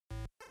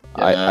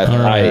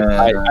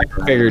I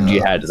figured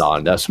you had it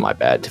on. That's my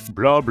bad.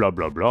 Blah, blah,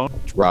 blah, blah.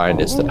 Ryan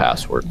is the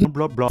password.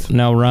 Blah, blah.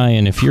 Now,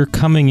 Ryan, if you're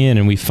coming in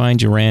and we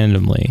find you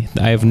randomly,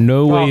 I have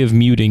no way of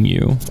muting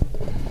you.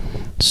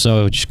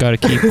 So just gotta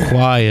keep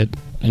quiet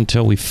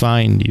until we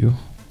find you.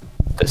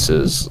 This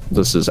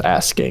is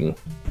asking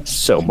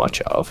so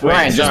much of.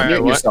 Ryan, just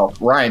mute yourself.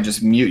 Ryan,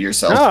 just mute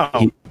yourself.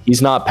 No.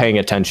 He's not paying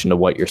attention to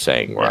what you're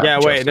saying, Ryan. Yeah,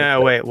 wait,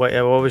 no, wait. What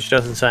was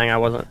Justin saying? I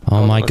wasn't.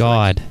 Oh my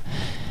god.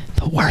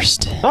 The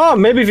worst. Oh,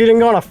 maybe if you didn't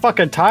go on a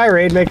fucking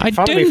tirade making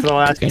fun of me for the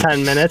last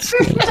 10 minutes.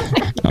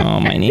 Oh,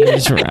 my name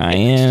is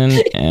Ryan,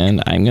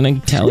 and I'm gonna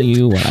tell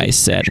you what I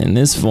said in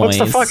this voice.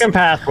 What's the fucking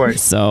password?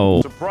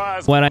 So,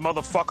 Surprise, what I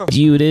motherfucker. need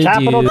you to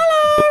Capital do,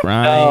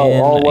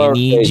 Ryan, I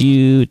need lowercase.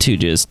 you to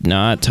just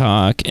not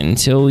talk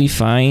until we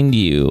find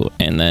you,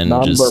 and then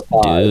just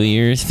do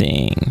your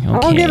thing, okay? I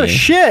don't give a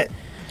shit.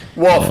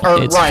 Well,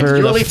 It's Ryan, for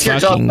you the really hear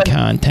fucking Justin?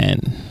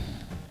 content.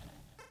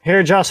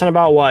 Hear Justin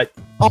about what?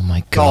 Oh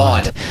my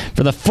god.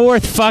 For the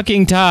 4th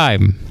fucking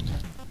time.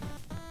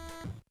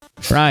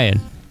 Ryan,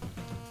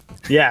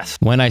 Yes.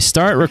 when I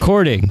start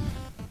recording,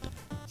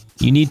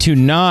 you need to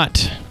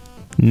not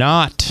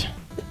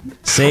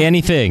say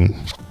anything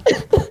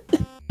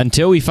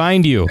until we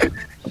find you. I'm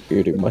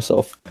muting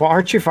myself. Well,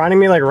 aren't you finding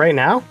me like right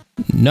now?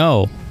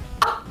 No.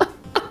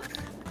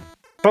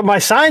 But my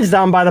sign's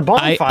down by the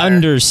bonfire. I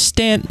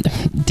understand.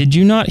 Did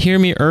you not hear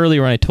me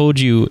earlier when I told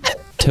you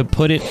to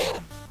put it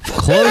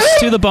close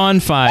to the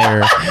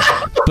bonfire,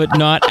 but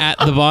not at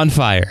the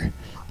bonfire?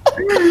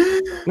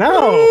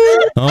 No.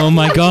 Oh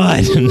my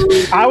god.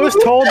 I was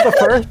told the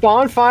first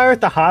bonfire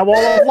at the high wall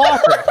of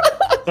locker.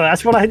 So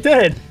that's what I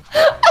did.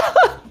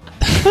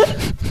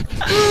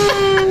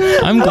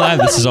 I'm glad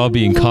this is all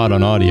being caught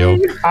on audio.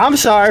 I'm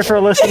sorry for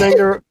listening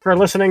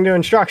to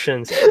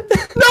instructions.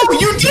 No,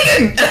 you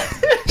didn't!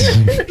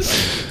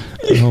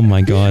 Oh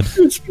my god.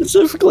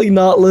 Specifically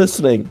not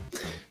listening.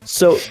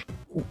 So,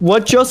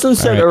 what Justin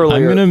said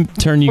earlier. I'm gonna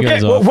turn you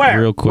guys off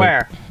real quick.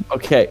 Where?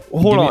 Okay,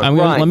 hold on.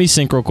 Let me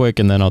sync real quick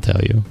and then I'll tell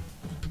you.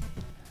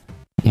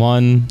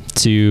 1,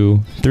 2,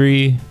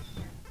 3.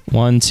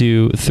 1,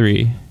 2,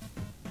 3.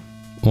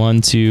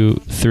 1, 2,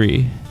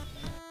 3.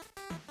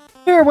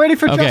 Here, waiting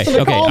for Justin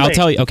to call me. I'll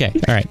tell you. Okay,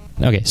 all right.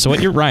 Okay, so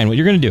what you're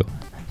gonna do?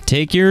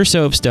 Take your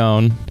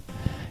soapstone,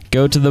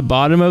 go to the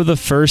bottom of the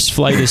first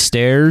flight of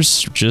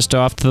stairs, just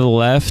off to the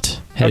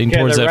left, heading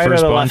towards that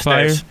first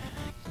bonfire.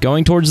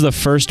 Going towards the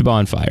first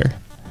bonfire.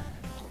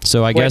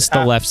 So I guess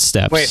the left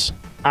steps. Wait,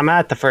 I'm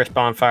at the first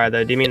bonfire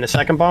though. Do you mean the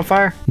second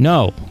bonfire?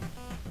 No.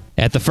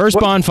 At the first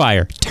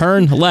bonfire,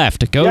 turn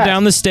left, go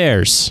down the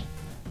stairs.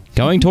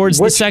 Going towards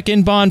the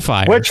second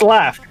bonfire. Which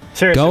left?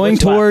 Seriously, Going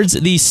towards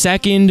the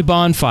second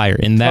bonfire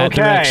in that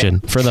direction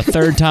for the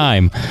 3rd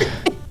time.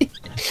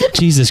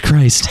 Jesus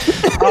Christ.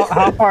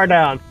 How far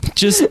down?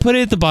 Just put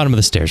it at the bottom of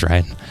the stairs,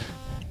 Ryan.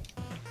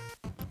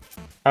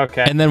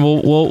 Okay. And then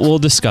we'll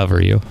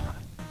discover you.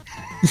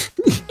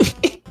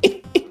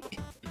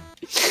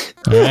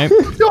 All right.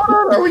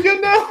 Are we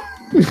good now?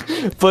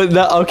 But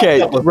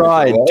okay,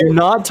 Ryan, do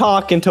not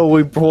talk until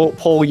we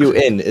pull you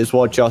in, is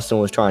what Justin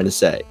was trying to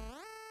say.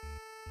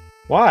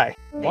 Why?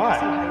 You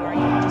just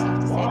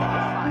have to say that you're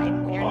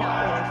fine when you're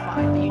not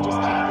really fine, but you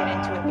just can't get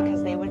into it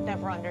because they would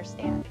never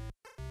understand.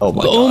 Oh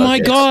my god. Oh my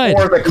god.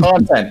 For the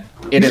content.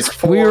 It is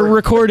for... We're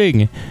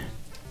recording.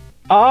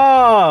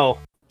 Oh.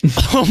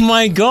 Oh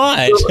my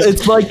god.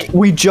 It's like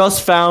we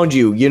just found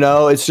you, you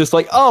know? It's just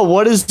like, oh,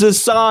 what is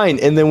this sign?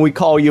 And then we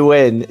call you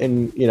in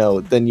and, you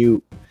know, then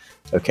you...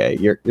 Okay,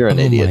 you're an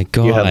idiot. My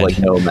god. You have like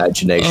no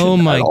imagination. Oh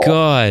my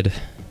god.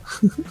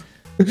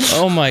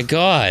 Oh my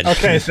god.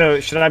 Okay, so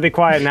should I be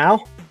quiet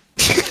now?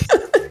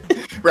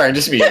 Ryan,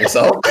 just mute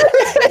yourself.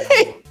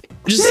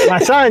 My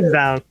sign's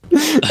down.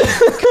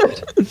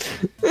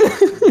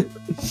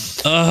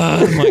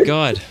 Oh my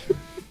god.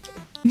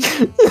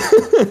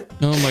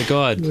 Oh my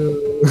god.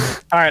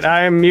 Alright,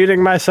 I am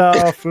muting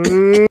myself.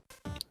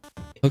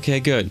 Okay,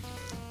 good.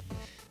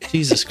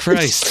 Jesus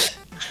Christ.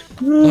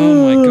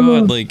 Oh my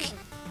god, like...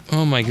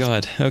 Oh my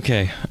god.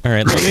 Okay.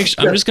 Alright, let me make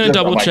sure, I'm just gonna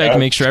double check,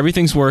 make sure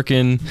everything's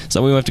working,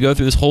 so we don't have to go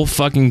through this whole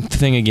fucking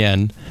thing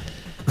again.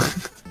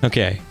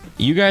 Okay.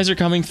 You guys are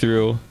coming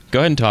through. Go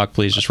ahead and talk,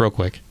 please, just real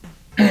quick.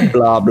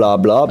 Blah, blah,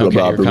 blah, blah, Okay,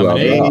 blah, you're blah,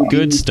 coming in. blah.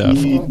 Good stuff.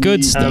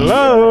 Good stuff.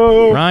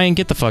 Hello? Ryan,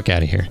 get the fuck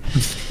out of here.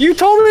 You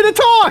told me to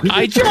talk!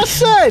 I just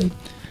said!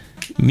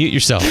 Mute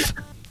yourself.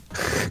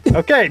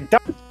 Okay,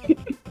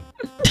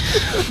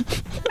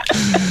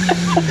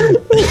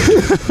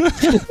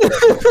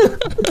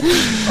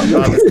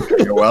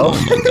 Well,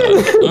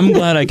 I'm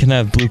glad I can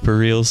have blooper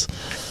reels.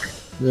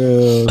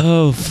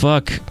 Oh,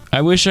 fuck.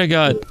 I wish I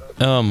got...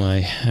 Oh,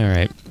 my.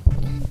 Alright.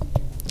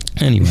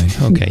 Anyway,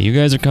 okay. You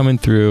guys are coming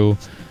through.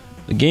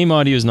 The game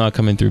audio is not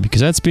coming through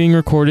because that's being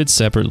recorded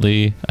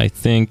separately, I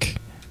think.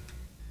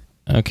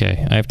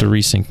 Okay, I have to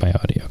resync my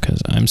audio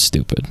because I'm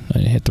stupid. I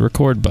hit the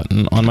record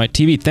button on my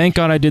TV. Thank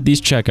God I did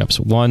these checkups.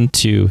 1,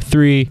 2,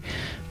 3.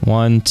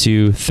 1,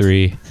 2,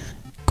 3.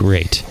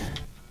 Great.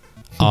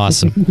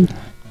 Awesome.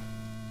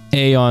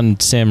 A on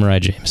Samurai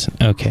James.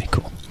 Okay,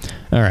 cool.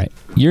 All right.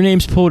 Your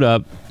name's pulled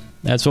up.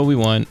 That's what we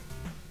want.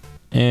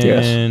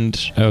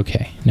 And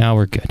okay, now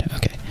we're good.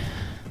 Okay.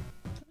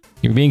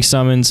 You're being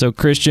summoned. So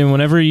Christian,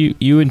 whenever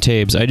you and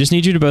Tabes, I just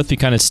need you to both be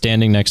kind of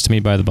standing next to me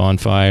by the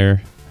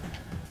bonfire.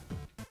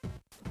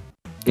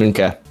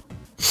 Okay.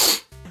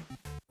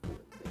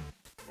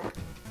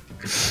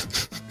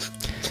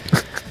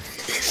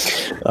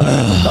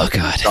 Oh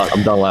God.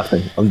 I'm done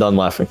laughing. I'm done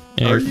laughing.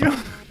 Yeah, you're fine.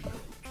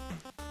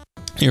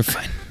 You're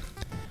fine.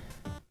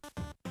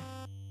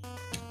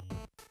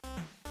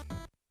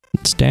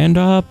 Stand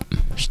up.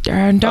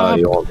 Stand up.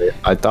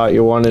 I thought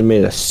you wanted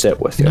me to sit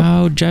with you.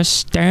 No, just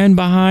stand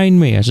behind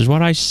me. This is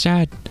what I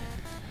said.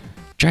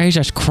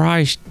 Jesus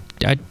Christ.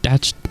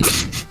 That's...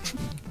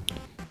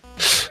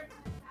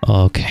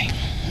 Okay.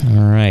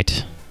 All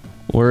right.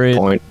 We're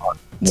at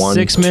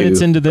 6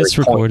 minutes into this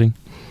recording.